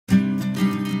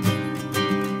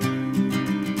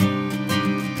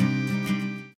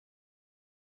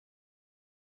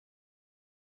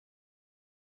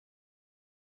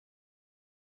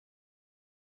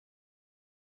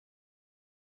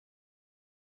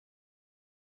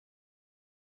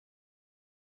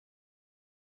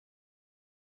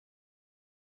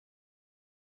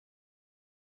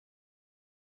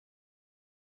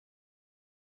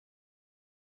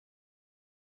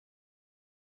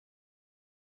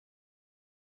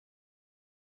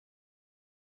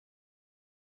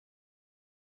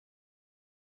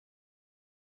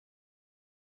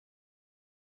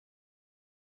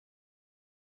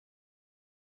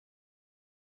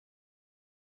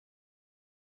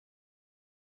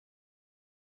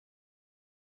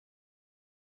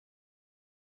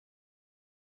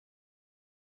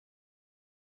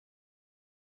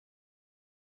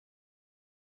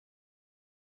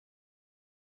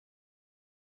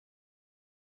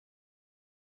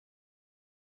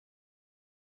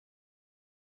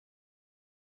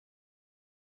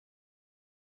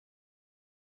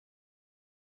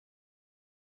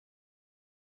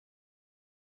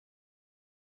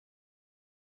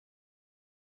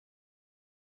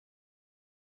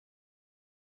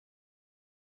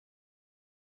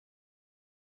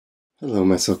Hello,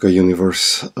 my soccer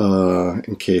universe.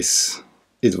 In case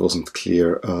it wasn't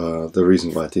clear, the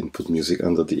reason why I didn't put music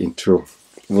under the intro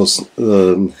was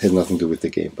had nothing to do with the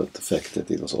game, but the fact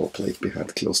that it was all played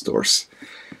behind closed doors.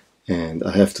 And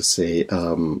I have to say,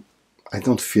 I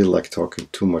don't feel like talking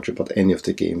too much about any of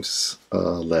the games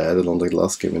I added on the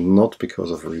last game, and not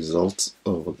because of results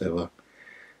or whatever,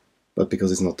 but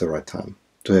because it's not the right time.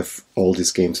 To have all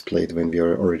these games played when we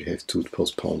already have two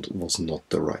postponed was not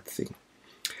the right thing.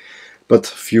 But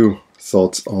few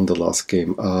thoughts on the last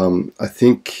game. I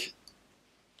think,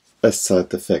 aside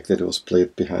the fact that it was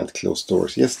played behind closed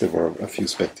doors, yes, there were a few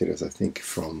spectators. I think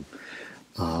from,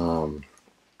 the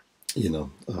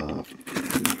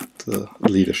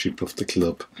leadership of the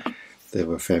club. There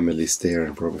were families there,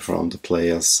 and probably from the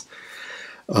players.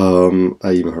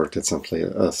 I even heard that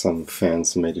some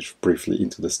fans made it briefly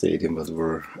into the stadium, but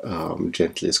were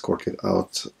gently escorted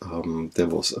out. There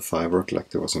was a firework, like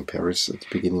there was in Paris at the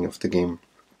beginning of the game.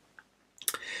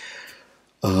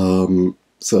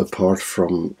 So apart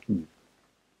from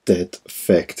that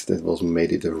fact, that was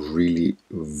made it a really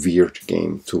weird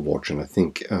game to watch, and I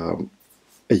think a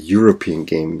European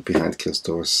game behind closed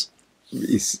doors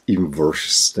is even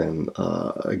worse than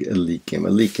a league game. A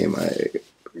league game I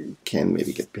can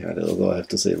maybe get behind it, although I have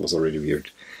to say it was already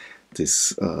weird,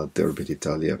 this Derby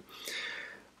d'Italia.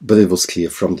 But it was clear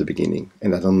from the beginning,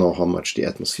 and I don't know how much the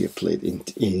atmosphere played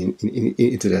into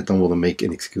that. I don't want to make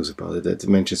an excuse about it. That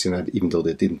Manchester United, even though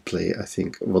they didn't play, I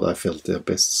think, what I felt their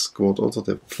best squad, also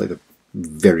they played a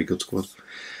very good squad,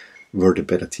 were the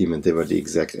better team, and they were the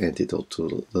exact antidote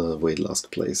to the way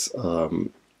LASK plays.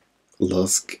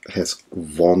 LASK has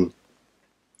one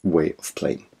way of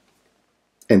playing,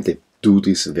 and they do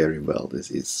this very well. This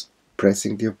is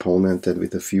pressing the opponent, and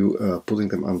with a few putting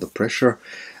them under pressure,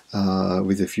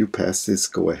 with a few passes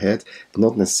go ahead,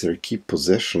 not necessarily keep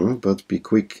possession, but be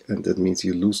quick, and that means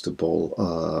you lose the ball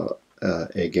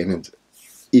again. And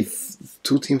if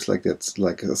two teams like that,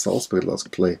 like Salzburg and LASK,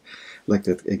 play like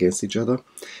that against each other,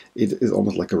 it is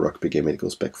almost like a rugby game. It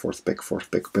goes back, forth, back,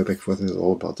 forth, back, forth. It's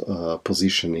all about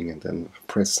positioning, and then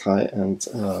press high and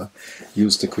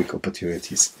use the quick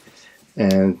opportunities.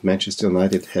 And Manchester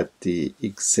United had the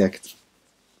exact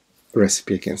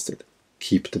recipe against it.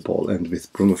 Keep the ball, and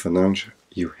with Bruno Fernandes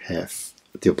you have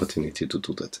the opportunity to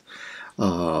do that.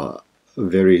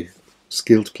 Very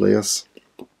skilled players,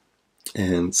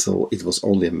 and so it was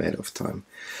only a matter of time.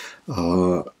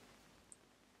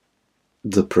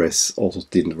 The press also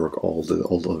didn't work all the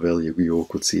well. You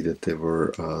could see that there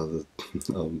were the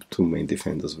two main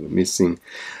defenders were missing.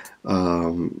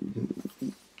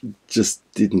 Just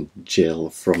didn't gel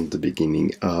from the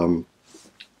beginning.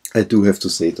 I do have to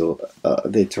say though,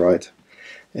 they tried.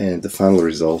 And the final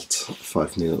result,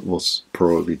 5-0, was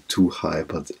probably too high,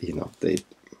 but they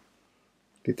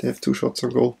did have two shots on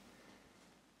goal.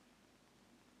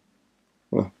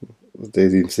 Well, they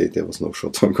didn't say there was no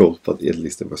shot on goal, but at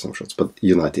least there were some shots. But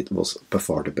United was by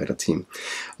far the better team.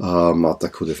 Mata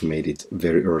could have made it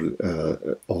very early,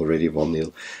 already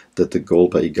 1-0. That the goal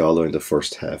by Igalo in the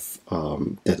first half,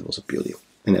 that was a beauty.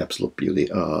 An absolute beauty.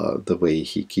 The way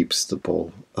he keeps the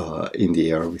ball in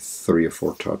the air with 3 or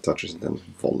 4 touches, and then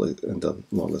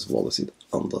more or less volleys it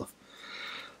under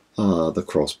the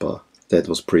crossbar. That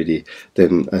was pretty.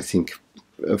 Then I think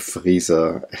Friese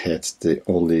had the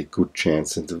only good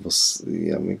chance, and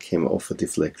it came off a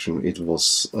deflection. It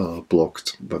was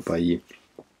blocked by Bailly.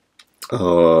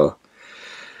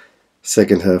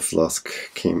 Second half, LASK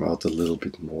came out a little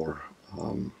bit more.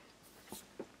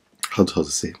 How to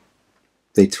say?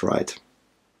 They tried,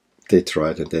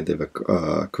 and then they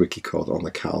were quickly caught on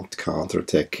a counter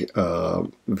attack,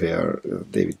 where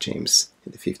David James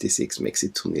in the 56 makes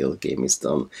it 2-0. Game is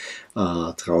done.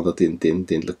 Trauner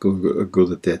didn't look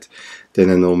good at that. Then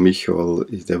I know Michel,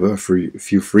 there were a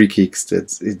few free kicks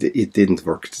that it didn't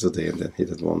work today, and then he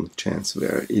had one chance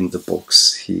where in the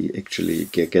box he actually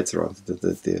gets around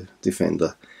the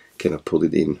defender, cannot put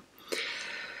it in.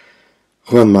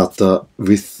 Juan Mata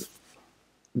with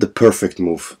the perfect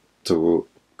move to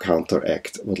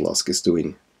counteract what LASK is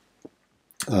doing.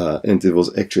 And it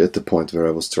was actually at the point where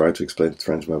I was trying to explain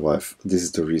to my wife, this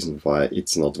is the reason why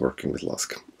it's not working with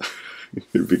LASK.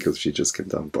 Because she just came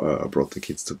down, brought the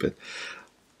kids to bed.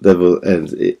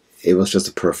 It was just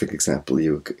a perfect example.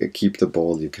 You keep the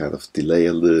ball, you kind of delay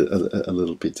a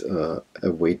little bit,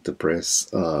 await the press,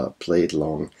 play it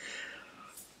long.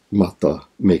 Mata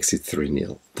makes it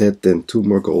 3-0. Then 2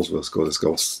 more goals were scored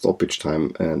as stoppage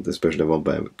time, and especially one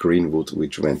by Greenwood,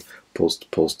 which went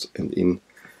post, and in,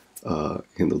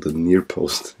 handled the near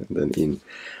post, and then in.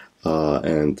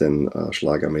 And then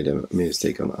Schlager made a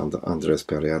mistake on Andres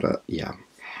Pereira. Yeah.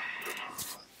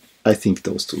 I think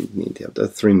those two need to have the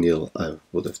 3-0 I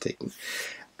would have taken.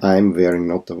 I'm wearing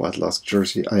not the white LASK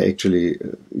jersey. I actually,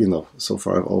 so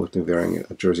far I've always been wearing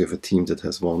a jersey of a team that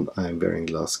has won. I'm wearing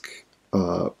LASK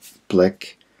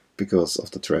black because of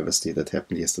the travesty that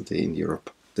happened yesterday in Europe,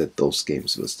 that those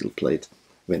games were still played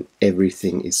when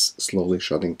everything is slowly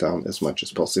shutting down as much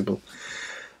as possible.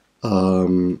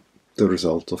 The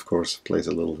result, of course, plays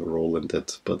a little role in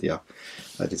that, but yeah,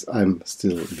 I'm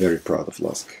still very proud of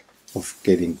LASK, of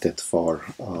getting that far,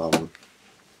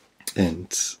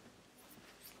 and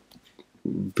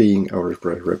being our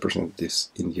representatives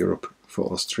in Europe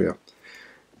for Austria.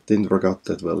 Didn't work out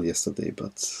that well yesterday,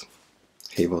 but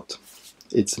hey what,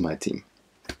 it's my team.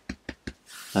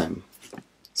 I'm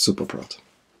super proud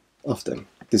of them,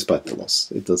 despite the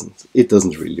loss. It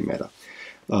doesn't really matter.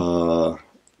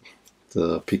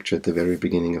 The picture at the very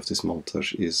beginning of this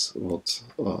montage is what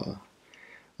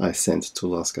I sent to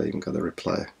LASK. I even got a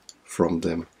reply from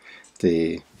them.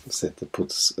 They said they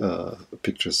put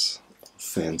pictures of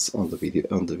fans on the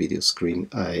video screen.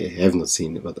 I have not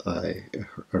seen it, but I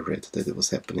read that it was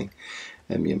happening,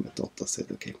 and me and my daughter said,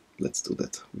 okay, let's do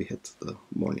that. We had the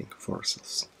morning for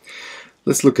ourselves.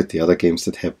 Let's look at the other games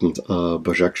that happened.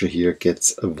 Başakşehir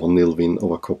gets a 1-0 win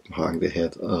over Copenhagen. They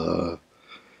had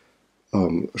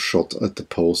shot at the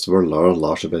post, were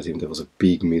large about him. There was a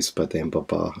big miss by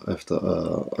Dembaba after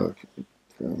a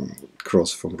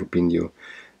cross from Rubinho.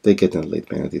 They get a late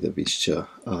penalty. The Visca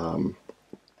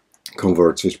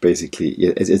converts, which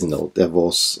basically, as you know, there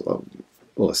was,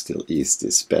 or still is,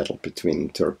 this battle between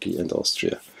Turkey and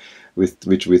Austria,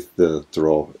 which with the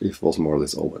draw, it was more or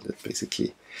less over. That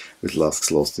basically, with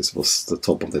LASK's loss, this was the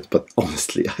top of that. But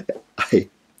honestly, I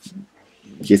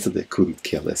yesterday couldn't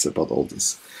care less about all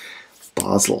this.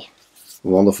 Basel,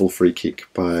 wonderful free kick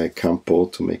by Campo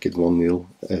to make it 1-0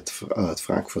 at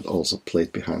Frankfurt, also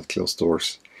played behind closed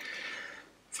doors.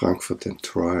 Frankfurt then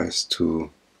tries to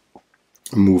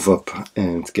move up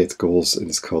and get goals, and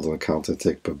is caught on a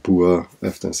counter-attack by Bua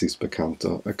after an assist by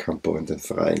Campo, and then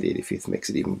Frey in the 85th makes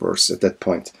it even worse. At that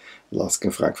point, LASK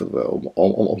and Frankfurt were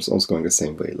almost going the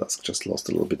same way. LASK just lost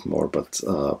a little bit more, but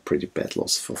pretty bad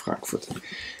loss for Frankfurt,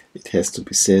 it has to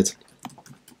be said.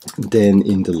 Then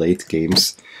in the late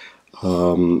games,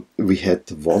 we had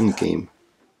one game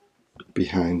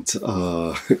behind,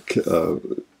 not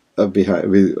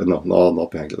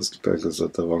behind LASK,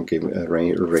 the one game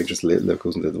Rangers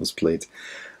Leverkusen that was played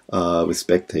with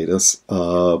spectators,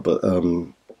 but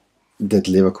that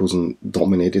Leverkusen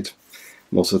dominated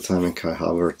most of the time, and Kai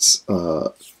Havertz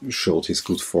showed his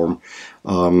good form.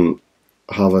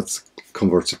 Havertz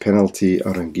converts a penalty.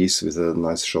 Arangis with a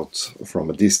nice shot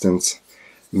from a distance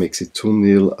makes it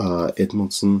 2-0.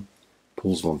 Edmondson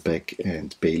pulls one back,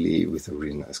 and Bailey with a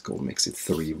really nice goal makes it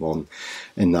 3-1.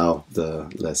 And now the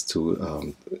last two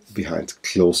behind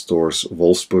closed doors.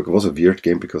 Wolfsburg was a weird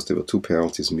game because there were two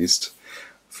penalties missed.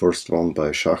 First one by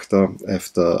Schachter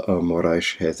after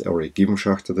Moraes had already given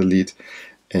Schachter the lead,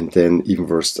 and then even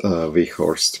worse,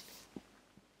 Weghorst.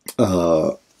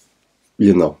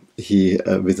 He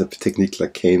with a technique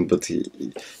like Kane, but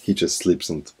he just slips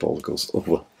and the ball goes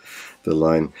over the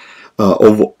line.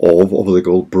 Over the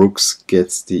goal, Brooks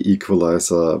gets the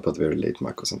equalizer, but very late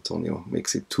Marcos Antonio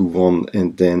makes it 2-1.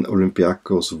 And then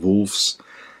Olympiacos Wolves.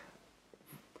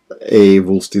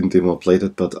 Wolves didn't even play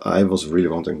that, but I was really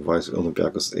wondering why is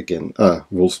Olympiacos again,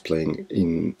 Wolves playing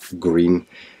in green.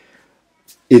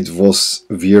 It was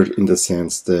weird in the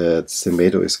sense that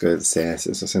Semedo is going to say as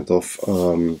a sent-off,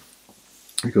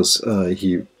 because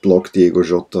he blocked Diego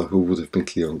Jota, who would have been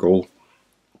clear on goal.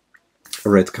 A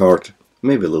red card,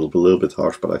 maybe a little bit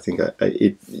harsh, but I think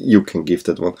you can give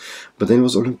that one. But then it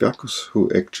was Olympiacos who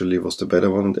actually was the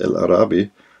better one, and El Arabi,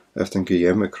 after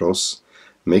Guillem across,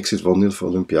 makes it 1-0 for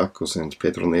Olympiacos, and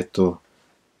Pedro Neto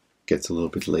gets a little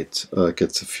bit late,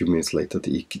 gets a few minutes later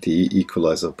the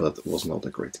equalizer, but was not a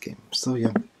great game. So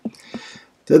yeah,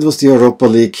 that was the Europa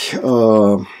League.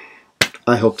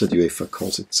 I hope that UEFA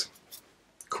calls it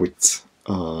quits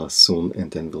soon,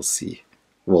 and then we'll see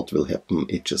what will happen.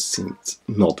 It just seemed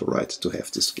not right to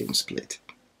have these games played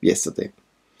yesterday.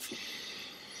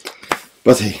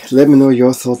 But hey, let me know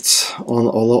your thoughts on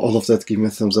all of that. Give me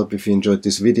a thumbs up if you enjoyed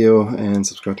this video, and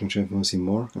subscribe to my channel if you want to see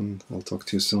more, and I'll talk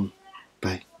to you soon.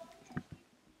 Bye.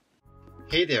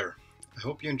 Hey there, I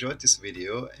hope you enjoyed this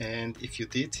video, and if you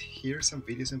did, here are some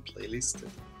videos and playlists that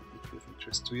would be of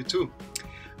interest to you too.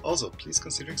 Also, please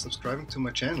consider subscribing to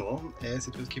my channel, as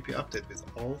it will keep you updated with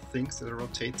all things that are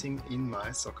rotating in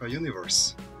my soccer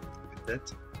universe. With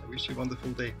that, I wish you a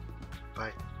wonderful day.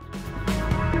 Bye.